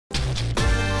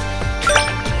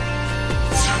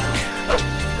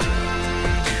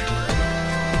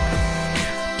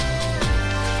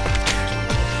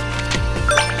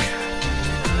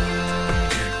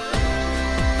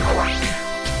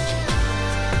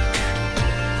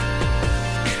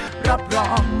รับร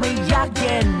องไม่ยากเ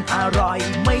ย็นอร่อย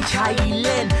ไม่ใช่เ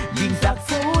ล่นยิ่งสัก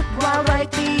ฟู้ดวาไร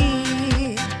ตี้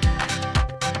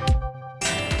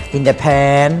In the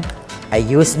pan I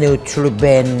use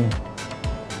Nutrient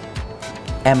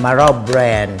Emerald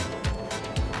brand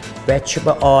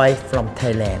vegetable oil from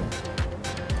Thailand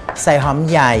ใส่หอม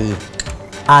ใหญ่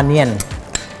onion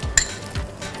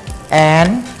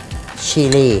and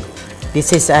chili. This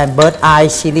is a bird eye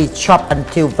chili chopped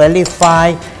until very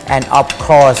fine and of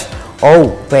course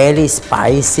very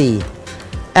spicy.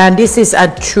 And this is a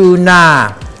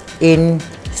tuna in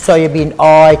soybean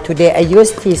oil. Today I use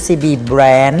TCB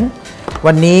brand.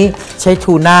 วันนี้ใช้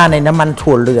ทูน่าในน้ำมัน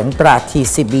ถั่วเหลืองตรา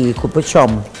TCB คุณผู้ชม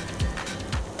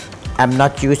I'm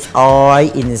not use oil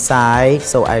inside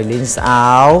so I rinse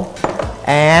out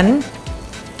and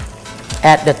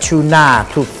add the tuna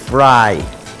to fry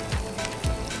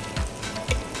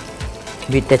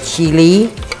with the chili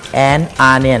and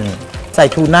onion ใส่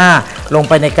ทูน่าลง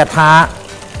ไปในกระทะ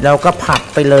แล้วก็ผัด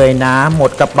ไปเลยนะหม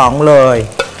ดกระป๋องเลย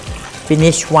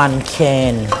finish one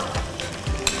can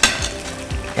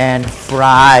and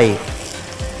fry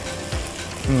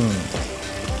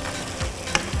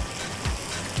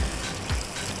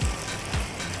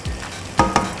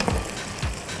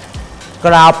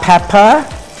ground pepper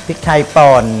พริกไทย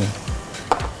ป่น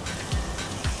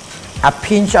a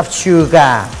pinch of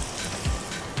sugar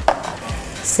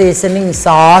seasoning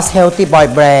sauce healthy boy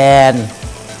brand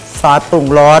ซอสปรุง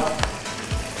รส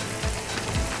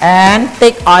and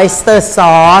thick oyster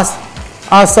sauce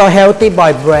also healthy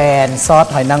boy brand ซอส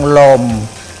หอยนางรม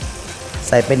ใ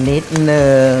ส่ไปนิดห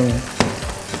นึ่ง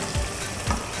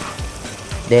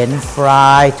then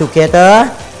fry together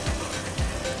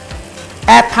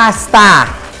add pasta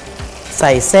ใ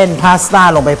ส่เส้นพาสต้า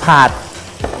ลงไปผัด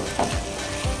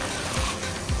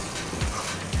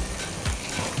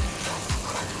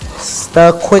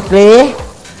stir quickly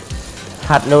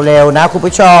ผัดเร็วๆนะคุณ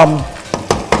ผู้ชม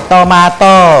โตมาโ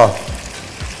ต้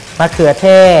มะเขือเท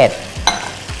ศ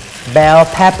bell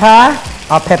pepper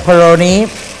or pepperoni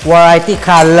variety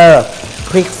color พ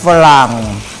ริกฝรั่ง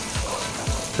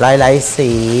หลายๆ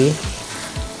สี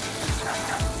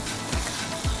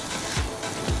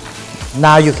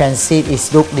Now you can see it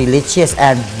look delicious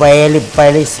and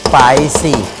very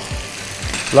spicy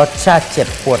รสชาติเจ็บ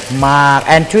ปวดมาก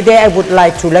and today I would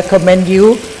like to recommend you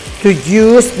to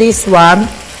use this one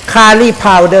curry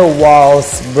powder walls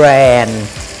brand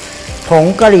ผง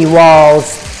กะหรี่ walls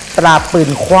ตราปืน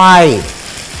ควาย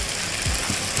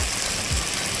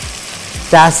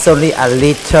just only a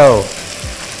little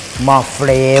more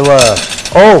flavor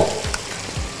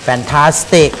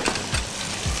fantastic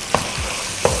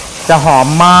จะหอม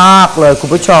มากเลยคุณ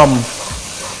ผู้ชม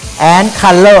and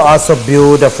color also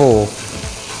beautiful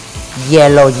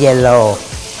yellow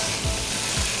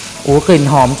กลิ่น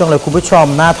หอมจังเลยคุณผู้ชม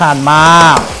น่าทานมา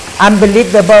ก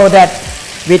unbelievable that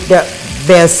with the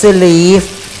basil leaf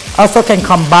also can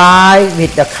combine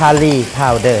with the curry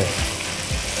powder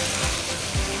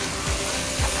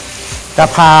กะ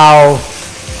เพรา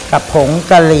กับผง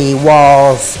กะหรี่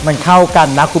walls มันเข้ากัน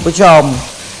นะคุณผู้ชม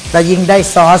และยิ่งได้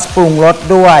ซอสปรุงรส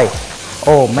ด้วยโ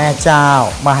อ้แม่เจ้า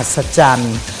มหัศจรร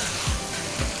ย์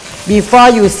Before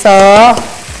you serve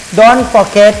don't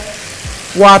forget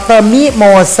water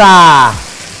mimosa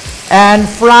and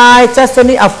fry just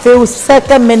only a few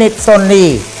minutes only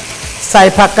ใส่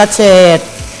ผักกระเฉด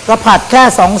ก็ผัดแค่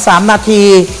 2-3 นาที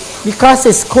because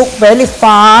it's cooked very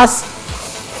fast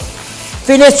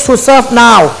finish to serve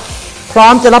now พร้อ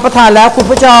มจะรับประทานแล้วคุณ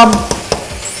ผู้ชม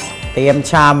เตรียม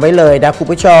ชามไว้เลยนะคุณ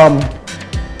ผู้ชม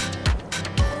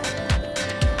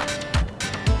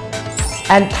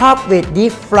and top with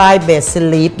deep fried basil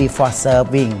leaf before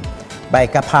serving ใบ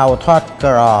กะเพราทอดก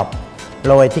รอบโ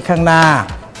รยที่ข้างหน้า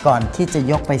ก่อนที่จะ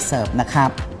ยกไปเสิร์ฟนะครับ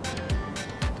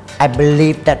I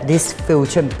believe that this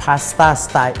fusion pasta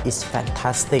style is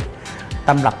fantastic ต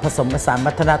ำรับผสมผสาน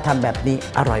วัฒนธรรมแบบนี้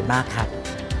อร่อยมากครับ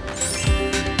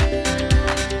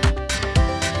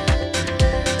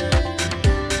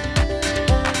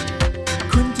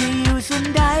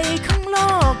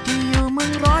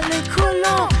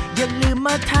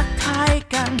ทักทาย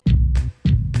กัน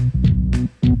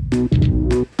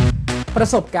ประ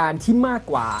สบการณ์ที่มาก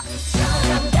กว่า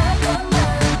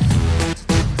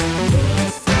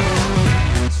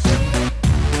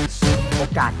โอ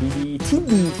กาสดีๆที่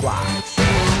ดีกว่า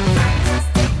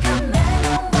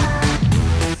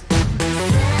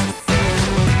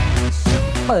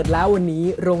เปิดแล้ววันนี้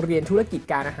โรงเรียนธุรกิจ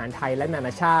การอาหารไทยและนาน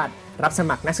าชาติรับส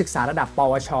มัครนักศึกษาระดับป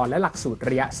วชและหลักสูตร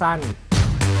ระยะสั้น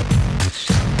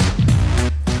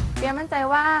เปียมั่นใจ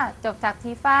ว่าจบจาก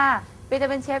ทีฟ้าเปียจะ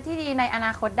เป็นเชฟที่ดีในอน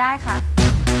าคตได้ค่ะ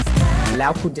แล้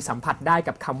วคุณจะสัมผัสได้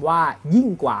กับคำว่ายิ่ง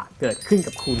กว่าเกิดขึ้น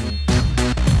กับคุณ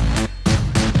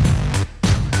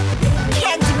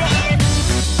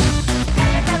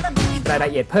รายละ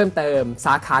เอียดเพิ่มเติมส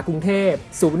าขากรุงเทพ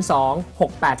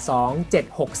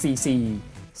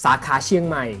02-682-7644 สาขาเชียง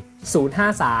ใหม่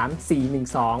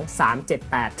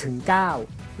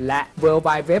053-412-378-9 และ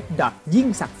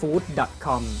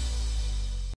www.yingsakfood.com